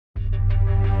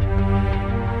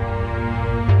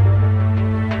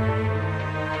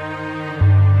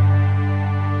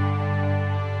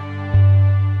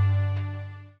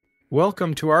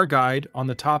Welcome to our guide on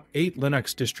the top 8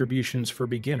 Linux distributions for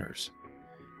beginners.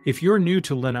 If you're new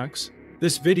to Linux,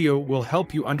 this video will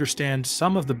help you understand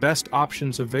some of the best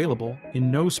options available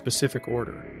in no specific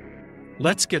order.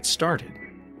 Let's get started.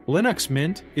 Linux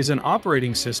Mint is an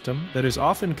operating system that is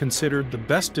often considered the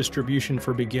best distribution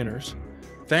for beginners,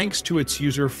 thanks to its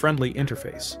user-friendly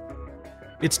interface.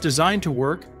 It's designed to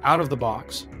work out of the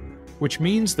box, which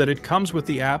means that it comes with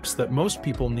the apps that most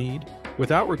people need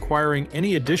without requiring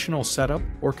any additional setup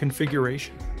or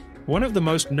configuration. One of the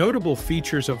most notable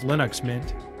features of Linux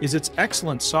Mint is its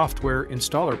excellent software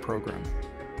installer program,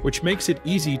 which makes it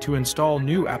easy to install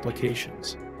new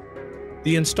applications.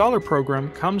 The installer program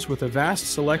comes with a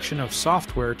vast selection of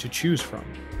software to choose from,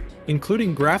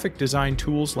 including graphic design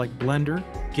tools like Blender,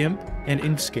 GIMP, and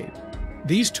Inkscape.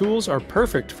 These tools are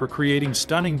perfect for creating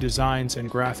stunning designs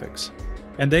and graphics,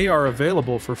 and they are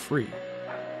available for free.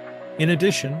 In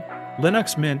addition,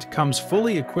 Linux Mint comes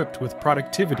fully equipped with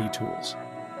productivity tools,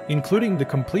 including the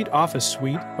complete Office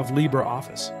suite of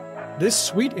LibreOffice. This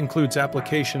suite includes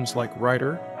applications like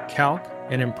Writer, Calc,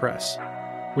 and Impress,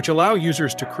 which allow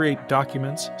users to create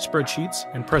documents, spreadsheets,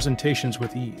 and presentations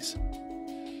with ease.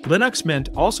 Linux Mint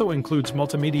also includes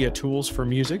multimedia tools for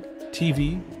music,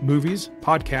 TV, movies,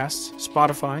 podcasts,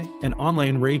 Spotify, and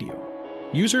online radio.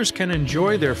 Users can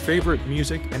enjoy their favorite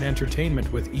music and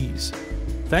entertainment with ease,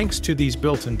 thanks to these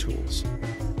built-in tools.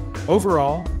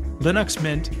 Overall, Linux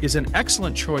Mint is an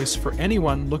excellent choice for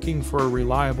anyone looking for a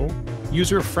reliable,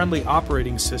 user-friendly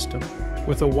operating system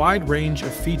with a wide range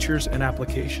of features and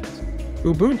applications.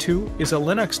 Ubuntu is a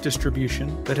Linux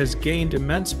distribution that has gained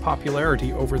immense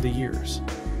popularity over the years.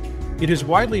 It is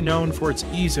widely known for its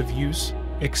ease of use,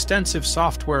 extensive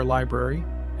software library,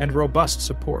 and robust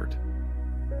support.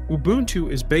 Ubuntu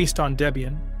is based on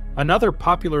Debian, another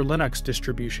popular Linux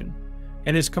distribution,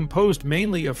 and is composed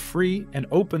mainly of free and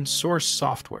open-source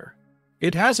software.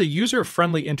 It has a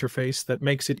user-friendly interface that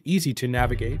makes it easy to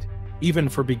navigate, even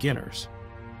for beginners.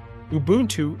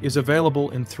 Ubuntu is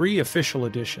available in 3 official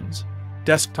editions: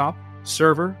 Desktop,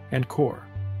 Server, and Core.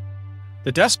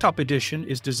 The Desktop edition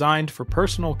is designed for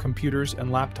personal computers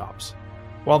and laptops,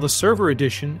 while the Server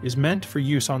edition is meant for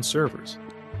use on servers.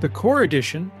 The Core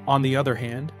edition, on the other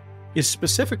hand, is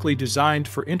specifically designed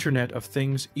for Internet of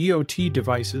Things (IoT)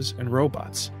 devices and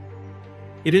robots.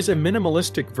 It is a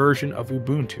minimalistic version of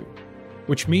Ubuntu,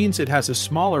 which means it has a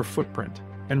smaller footprint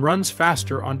and runs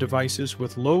faster on devices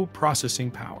with low processing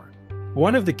power.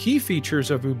 One of the key features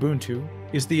of Ubuntu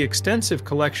is the extensive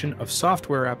collection of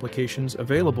software applications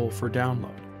available for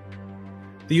download.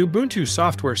 The Ubuntu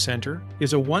Software Center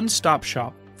is a one-stop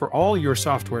shop for all your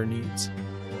software needs,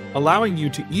 allowing you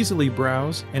to easily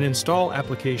browse and install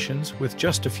applications with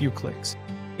just a few clicks.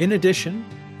 In addition,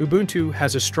 Ubuntu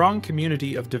has a strong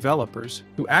community of developers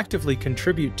who actively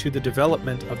contribute to the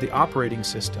development of the operating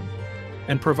system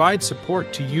and provide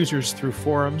support to users through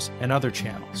forums and other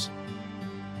channels.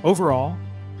 Overall,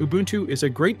 Ubuntu is a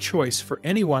great choice for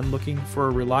anyone looking for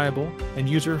a reliable and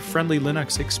user-friendly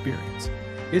Linux experience.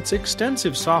 Its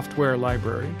extensive software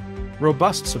library,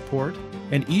 robust support,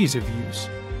 and ease of use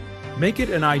make it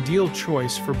an ideal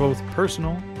choice for both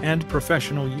personal and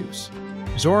professional use.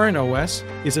 Zoran OS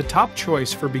is a top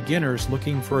choice for beginners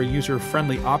looking for a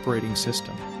user-friendly operating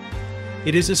system.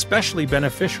 It is especially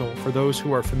beneficial for those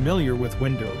who are familiar with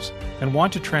Windows and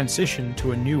want to transition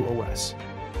to a new OS.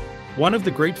 One of the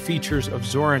great features of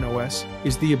Zoran OS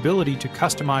is the ability to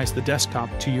customize the desktop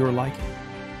to your liking.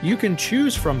 You can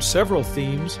choose from several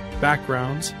themes,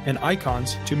 backgrounds, and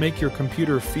icons to make your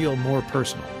computer feel more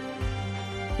personal.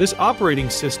 This operating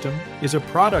system is a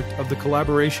product of the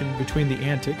collaboration between the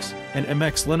Antix and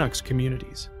MX Linux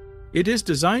communities. It is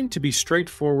designed to be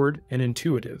straightforward and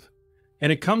intuitive,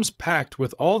 and it comes packed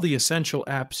with all the essential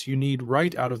apps you need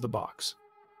right out of the box.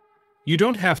 You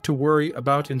don't have to worry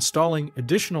about installing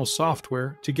additional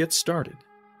software to get started.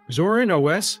 Zoran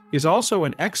OS is also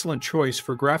an excellent choice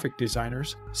for graphic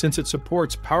designers since it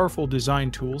supports powerful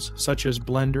design tools such as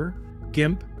Blender,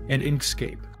 GIMP, and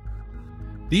Inkscape.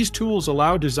 These tools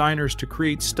allow designers to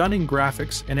create stunning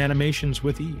graphics and animations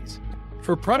with ease.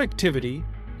 For productivity,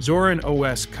 Zoran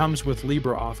OS comes with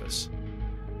LibreOffice,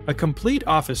 a complete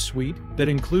Office suite that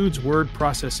includes word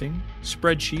processing,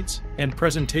 spreadsheets, and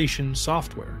presentation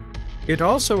software. It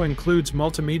also includes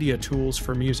multimedia tools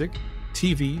for music,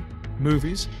 TV,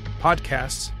 movies,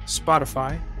 podcasts,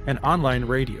 Spotify, and online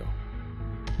radio,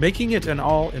 making it an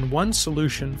all-in-one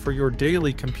solution for your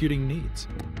daily computing needs.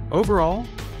 Overall,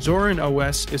 Zoran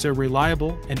OS is a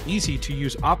reliable and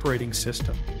easy-to-use operating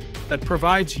system that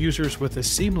provides users with a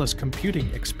seamless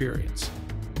computing experience.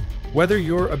 Whether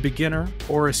you're a beginner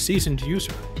or a seasoned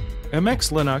user,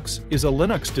 MX Linux is a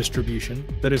Linux distribution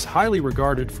that is highly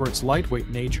regarded for its lightweight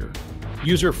nature,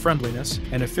 user-friendliness,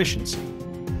 and efficiency.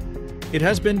 It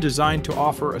has been designed to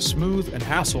offer a smooth and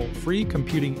hassle-free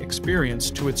computing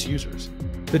experience to its users.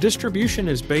 The distribution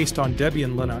is based on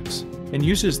Debian Linux and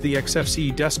uses the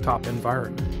XFCE desktop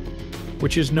environment,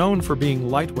 which is known for being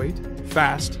lightweight,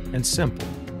 fast, and simple,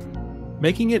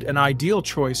 making it an ideal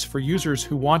choice for users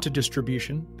who want a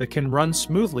distribution that can run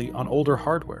smoothly on older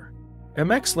hardware.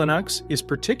 MX Linux is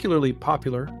particularly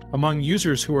popular among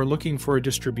users who are looking for a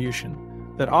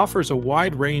distribution that offers a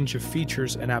wide range of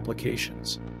features and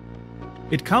applications.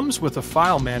 It comes with a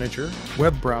file manager,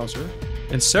 web browser,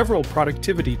 and several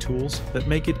productivity tools that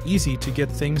make it easy to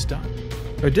get things done.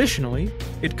 Additionally,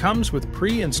 it comes with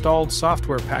pre-installed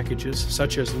software packages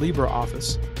such as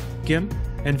LibreOffice, GIMP,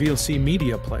 and VLC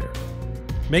Media Player,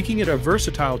 making it a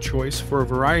versatile choice for a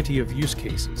variety of use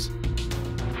cases.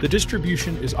 The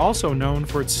distribution is also known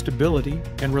for its stability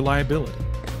and reliability.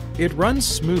 It runs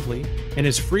smoothly and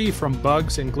is free from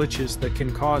bugs and glitches that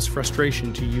can cause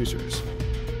frustration to users.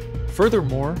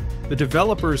 Furthermore, the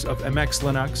developers of MX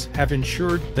Linux have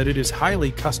ensured that it is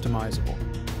highly customizable,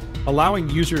 allowing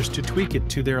users to tweak it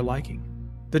to their liking.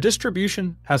 The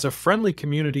distribution has a friendly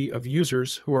community of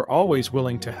users who are always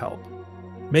willing to help,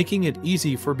 making it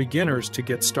easy for beginners to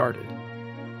get started.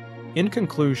 In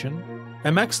conclusion,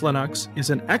 MX Linux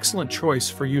is an excellent choice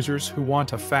for users who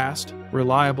want a fast,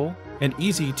 reliable, and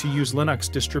easy-to-use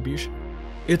Linux distribution.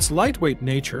 Its lightweight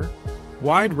nature,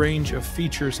 wide range of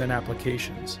features and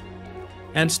applications,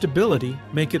 and stability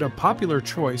make it a popular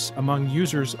choice among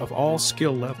users of all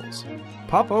skill levels.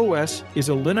 Popos is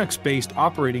a Linux-based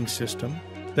operating system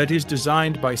that is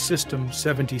designed by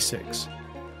System76,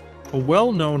 a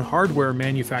well-known hardware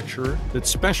manufacturer that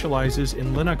specializes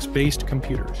in Linux-based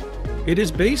computers. It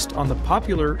is based on the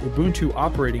popular Ubuntu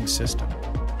operating system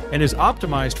and is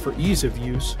optimized for ease of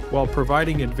use while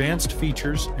providing advanced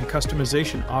features and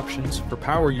customization options for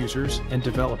power users and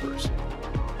developers.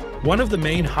 One of the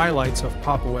main highlights of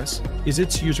Popos is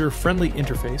its user-friendly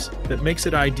interface that makes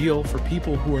it ideal for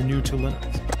people who are new to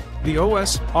Linux. The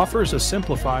OS offers a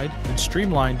simplified and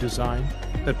streamlined design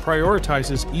that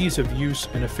prioritizes ease of use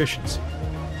and efficiency.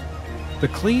 The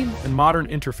clean and modern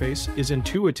interface is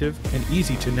intuitive and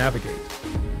easy to navigate,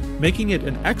 making it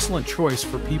an excellent choice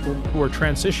for people who are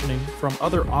transitioning from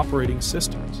other operating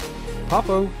systems.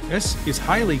 Popos is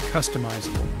highly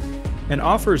customizable and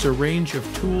offers a range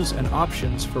of tools and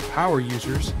options for power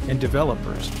users and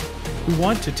developers who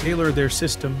want to tailor their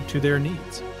system to their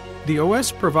needs. The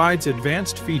OS provides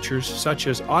advanced features such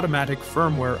as automatic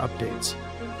firmware updates,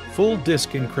 full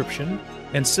disk encryption,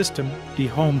 and system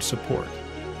de-home support,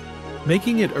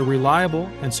 making it a reliable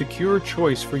and secure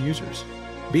choice for users.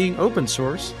 Being open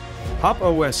source,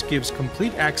 Popos gives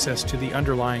complete access to the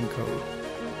underlying code,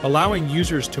 allowing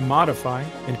users to modify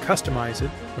and customize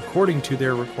it according to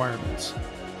their requirements.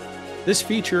 This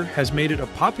feature has made it a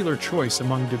popular choice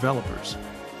among developers,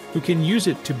 who can use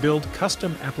it to build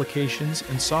custom applications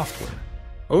and software.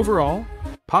 Overall,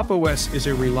 Popos is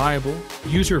a reliable,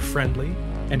 user-friendly,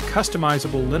 and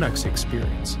customizable Linux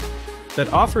experience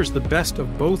that offers the best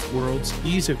of both worlds: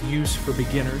 ease of use for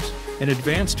beginners and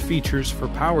advanced features for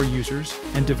power users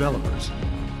and developers.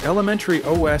 Elementary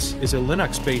OS is a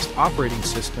Linux-based operating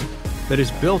system that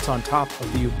is built on top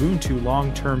of the Ubuntu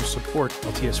long-term support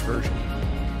LTS version.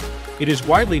 It is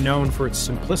widely known for its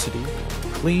simplicity,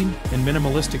 clean and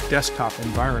minimalistic desktop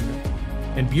environment,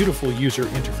 and beautiful user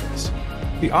interface.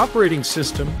 The operating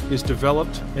system is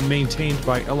developed and maintained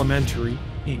by Elementary,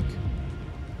 Inc.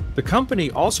 The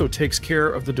company also takes care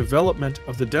of the development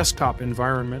of the desktop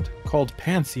environment called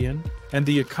Pantheon and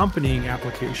the accompanying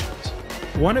applications.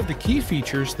 One of the key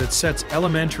features that sets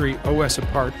Elementary OS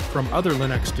apart from other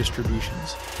Linux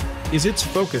distributions is its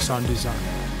focus on design.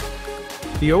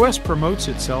 The OS promotes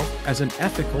itself as an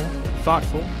ethical,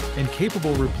 thoughtful, and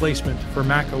capable replacement for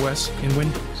Mac OS in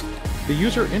Windows. The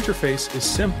user interface is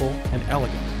simple and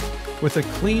elegant, with a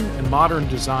clean and modern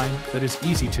design that is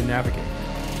easy to navigate.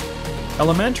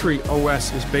 Elementary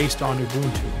OS is based on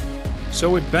Ubuntu,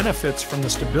 so it benefits from the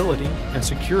stability and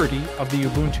security of the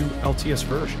Ubuntu LTS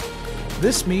version.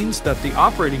 This means that the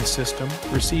operating system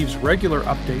receives regular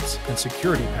updates and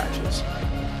security patches,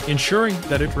 ensuring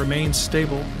that it remains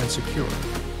stable and secure.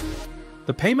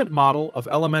 The payment model of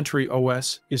Elementary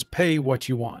OS is pay what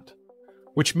you want,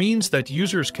 which means that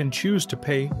users can choose to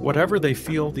pay whatever they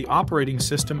feel the operating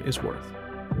system is worth.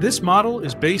 This model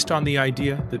is based on the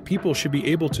idea that people should be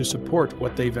able to support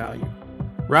what they value,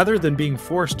 rather than being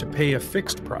forced to pay a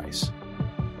fixed price.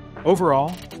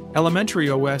 Overall, Elementary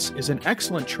OS is an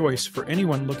excellent choice for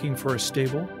anyone looking for a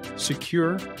stable,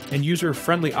 secure, and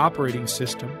user-friendly operating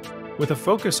system with a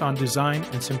focus on design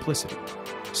and simplicity.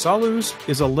 Solus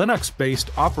is a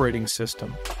Linux-based operating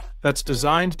system that's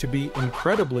designed to be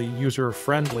incredibly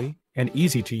user-friendly and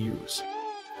easy to use,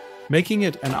 making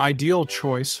it an ideal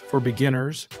choice for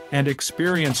beginners and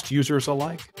experienced users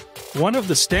alike. One of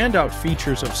the standout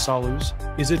features of Solus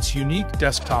is its unique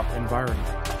desktop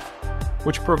environment,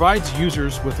 which provides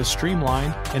users with a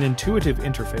streamlined and intuitive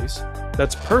interface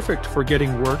that's perfect for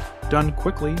getting work done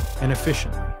quickly and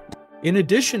efficiently. In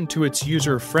addition to its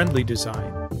user-friendly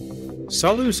design,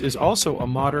 Solus is also a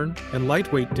modern and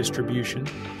lightweight distribution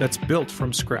that's built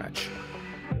from scratch,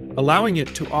 allowing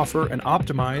it to offer an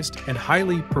optimized and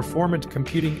highly performant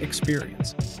computing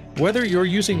experience. Whether you're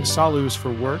using Solus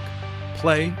for work,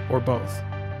 play, or both,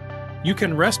 you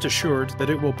can rest assured that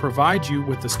it will provide you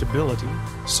with the stability,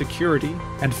 security,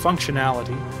 and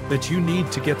functionality that you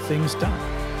need to get things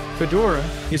done. Fedora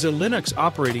is a Linux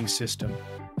operating system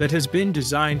that has been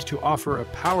designed to offer a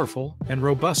powerful and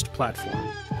robust platform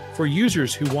for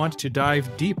users who want to dive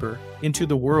deeper into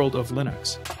the world of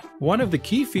Linux. One of the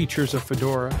key features of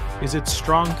Fedora is its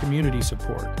strong community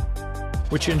support,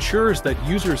 which ensures that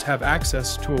users have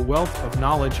access to a wealth of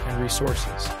knowledge and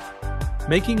resources,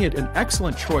 making it an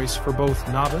excellent choice for both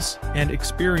novice and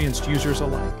experienced users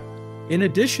alike. In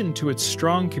addition to its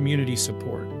strong community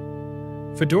support,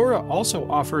 Fedora also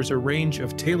offers a range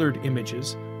of tailored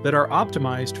images that are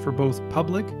optimized for both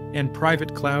public and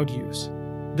private cloud use.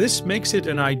 This makes it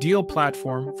an ideal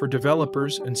platform for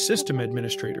developers and system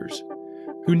administrators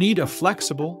who need a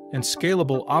flexible and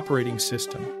scalable operating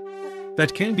system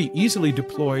that can be easily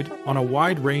deployed on a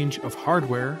wide range of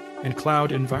hardware and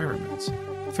cloud environments.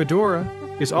 Fedora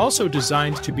is also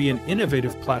designed to be an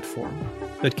innovative platform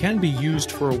that can be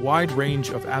used for a wide range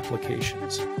of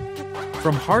applications,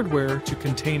 from hardware to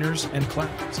containers and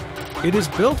clouds. It is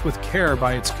built with care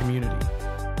by its community,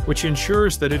 which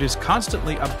ensures that it is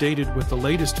constantly updated with the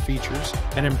latest features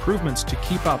and improvements to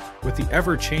keep up with the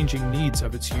ever-changing needs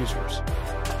of its users.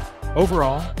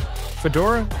 Overall,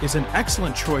 Fedora is an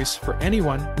excellent choice for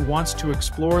anyone who wants to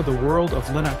explore the world of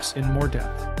Linux in more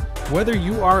depth. Whether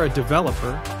you are a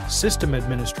developer, system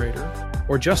administrator,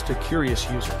 or just a curious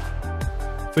user,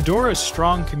 Fedora's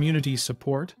strong community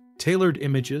support, tailored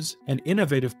images, and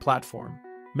innovative platform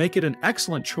make it an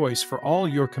excellent choice for all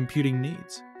your computing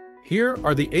needs. Here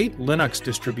are the 8 Linux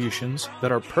distributions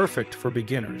that are perfect for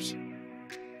beginners.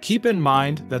 Keep in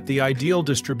mind that the ideal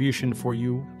distribution for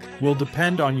you will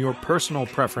depend on your personal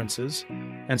preferences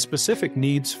and specific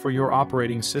needs for your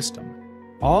operating system.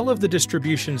 All of the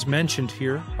distributions mentioned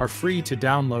here are free to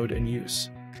download and use,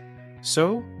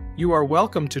 so you are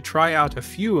welcome to try out a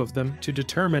few of them to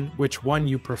determine which one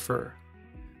you prefer.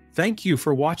 Thank you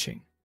for watching.